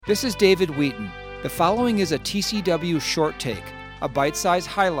This is David Wheaton. The following is a TCW short take, a bite-sized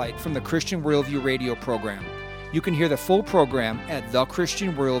highlight from the Christian Worldview radio program. You can hear the full program at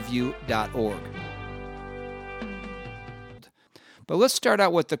thechristianworldview.org. But let's start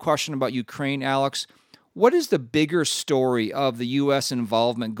out with the question about Ukraine, Alex. What is the bigger story of the U.S.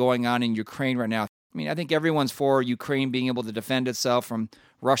 involvement going on in Ukraine right now? I mean, I think everyone's for Ukraine being able to defend itself from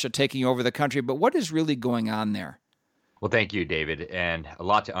Russia taking over the country, but what is really going on there? Well, thank you, David, and a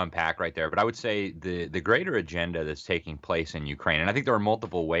lot to unpack right there. But I would say the greater agenda that's taking place in Ukraine, and I think there are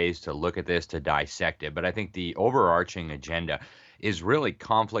multiple ways to look at this, to dissect it, but I think the overarching agenda is really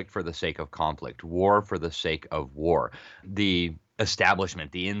conflict for the sake of conflict, war for the sake of war. The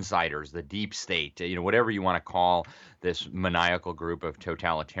establishment, the insiders, the deep state, whatever you want to call this maniacal group of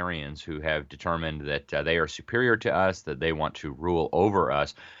totalitarians who have determined that they are superior to us, that they want to rule over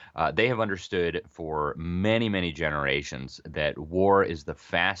us. They have understood for many, many generations that war is the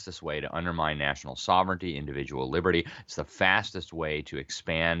fastest way to undermine national sovereignty, individual liberty. It's the fastest way to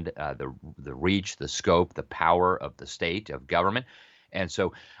expand the reach, the scope, the power of the state, of government. And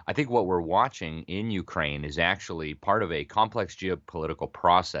so I think what we're watching in Ukraine is actually part of a complex geopolitical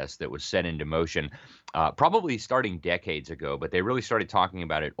process that was set into motion probably starting decades ago, but they really started talking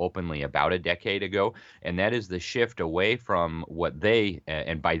about it openly about a decade ago. And that is the shift away from what they,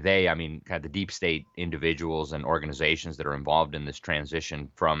 and by they, I mean kind of the deep state individuals and organizations that are involved in this transition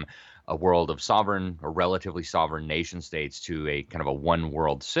from a world of sovereign or relatively sovereign nation states to a kind of a one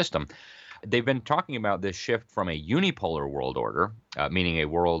world system. They've been talking about this shift from a unipolar world order, meaning a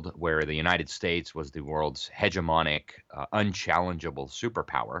world where the United States was the world's hegemonic, unchallengeable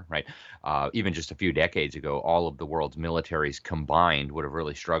superpower, right? Even just a few decades ago, all of the world's militaries combined would have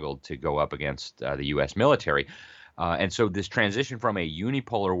really struggled to go up against the U.S. military. And so this transition from a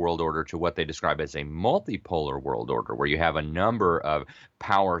unipolar world order to what they describe as a multipolar world order, where you have a number of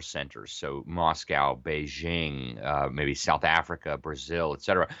power centers, so Moscow, Beijing, maybe South Africa, Brazil, et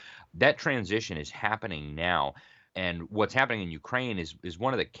cetera. That transition is happening now. And what's happening in Ukraine is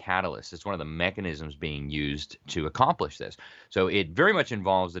one of the catalysts. It's one of the mechanisms being used to accomplish this. So it very much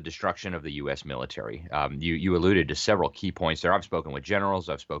involves the destruction of the U.S. military. You alluded to several key points there. I've spoken with generals.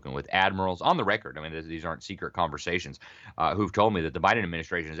 I've spoken with admirals on the record. I mean, these aren't secret conversations who've told me that the Biden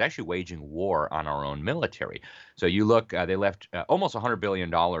administration is actually waging war on our own military. So you look, they left almost $100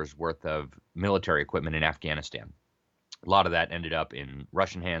 billion worth of military equipment in Afghanistan. A lot of that ended up in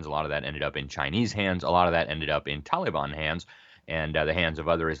Russian hands. A lot of that ended up in Chinese hands. A lot of that ended up in Taliban hands and the hands of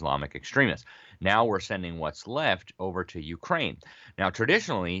other Islamic extremists. Now we're sending what's left over to Ukraine. Now,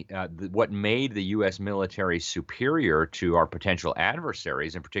 traditionally, what made the U.S. military superior to our potential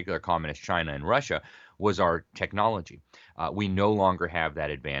adversaries, in particular Communist China and Russia, was our technology. We no longer have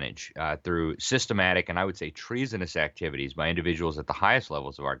that advantage through systematic and I would say treasonous activities by individuals at the highest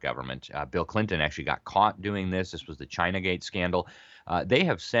levels of our government. Bill Clinton actually got caught doing this. This was the Chinagate scandal. They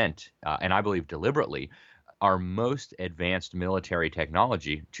have sent, and I believe deliberately, our most advanced military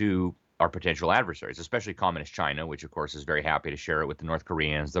technology to our potential adversaries, especially Communist China, which of course is very happy to share it with the North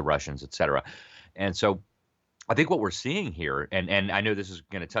Koreans, the Russians, et cetera. And so I think what we're seeing here, and I know this is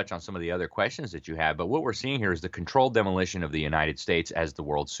going to touch on some of the other questions that you have, but what we're seeing here is the controlled demolition of the United States as the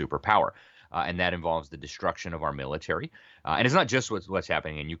world's superpower. And that involves the destruction of our military. And it's not just what's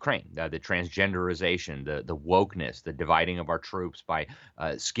happening in Ukraine. The transgenderization, the wokeness, the dividing of our troops by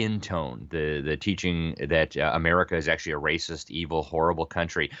skin tone, the teaching that America is actually a racist, evil, horrible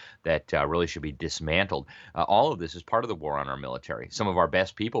country that really should be dismantled. All of this is part of the war on our military. Some of our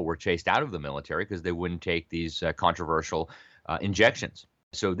best people were chased out of the military because they wouldn't take these controversial injections.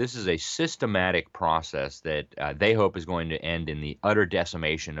 So this is a systematic process that they hope is going to end in the utter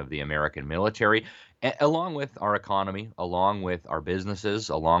decimation of the American military, along with our economy, along with our businesses,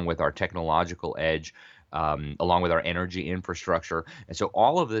 along with our technological edge, along with our energy infrastructure. And so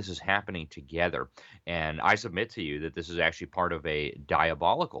all of this is happening together. And I submit to you that this is actually part of a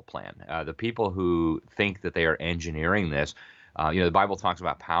diabolical plan. The people who think that they are engineering this, the Bible talks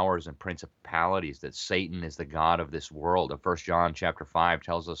about powers and principalities, that Satan is the god of this world. 1 John chapter 5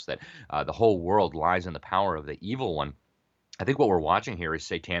 tells us that the whole world lies in the power of the evil one. I think what we're watching here is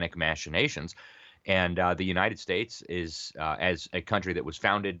satanic machinations. And the United States is, as a country that was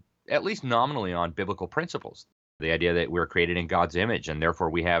founded at least nominally on biblical principles, the idea that we're created in God's image and therefore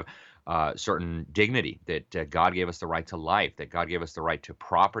we have certain dignity, that God gave us the right to life, that God gave us the right to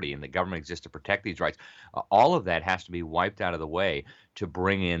property, and the government exists to protect these rights. All of that has to be wiped out of the way to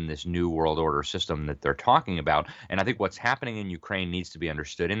bring in this new world order system that they're talking about. And I think what's happening in Ukraine needs to be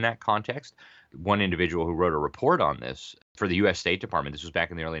understood in that context. One individual who wrote a report on this for the U.S. State Department. This was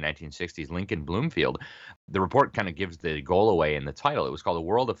back in the early 1960s, Lincoln Bloomfield. The report kind of gives the goal away in the title. It was called A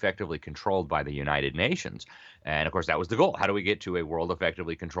World Effectively Controlled by the United Nations. And of course, that was the goal. How do we get to a world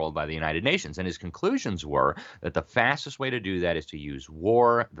effectively controlled by the United Nations? And his conclusions were that the fastest way to do that is to use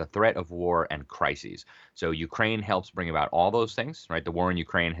war, the threat of war, and crises. So Ukraine helps bring about all those things, right? The war in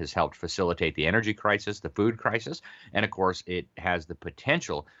Ukraine has helped facilitate the energy crisis, the food crisis, and of course, it has the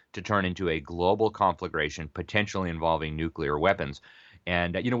potential to turn into a global conflagration, potentially involving nuclear weapons.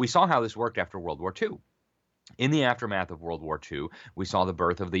 And, we saw how this worked after World War II. In the aftermath of World War II, we saw the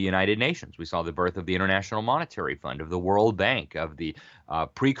birth of the United Nations. We saw the birth of the International Monetary Fund, of the World Bank, of the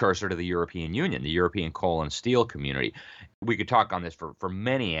precursor to the European Union, the European Coal and Steel Community. We could talk on this for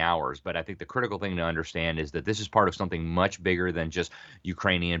many hours, but I think the critical thing to understand is that this is part of something much bigger than just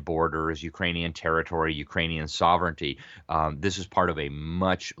Ukrainian borders, Ukrainian territory, Ukrainian sovereignty. This is part of a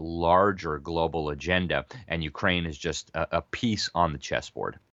much larger global agenda, and Ukraine is just a piece on the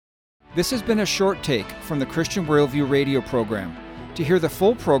chessboard. This has been a short take from the Christian Worldview radio program. To hear the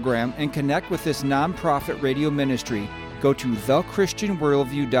full program and connect with this nonprofit radio ministry, go to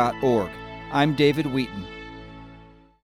thechristianworldview.org. I'm David Wheaton.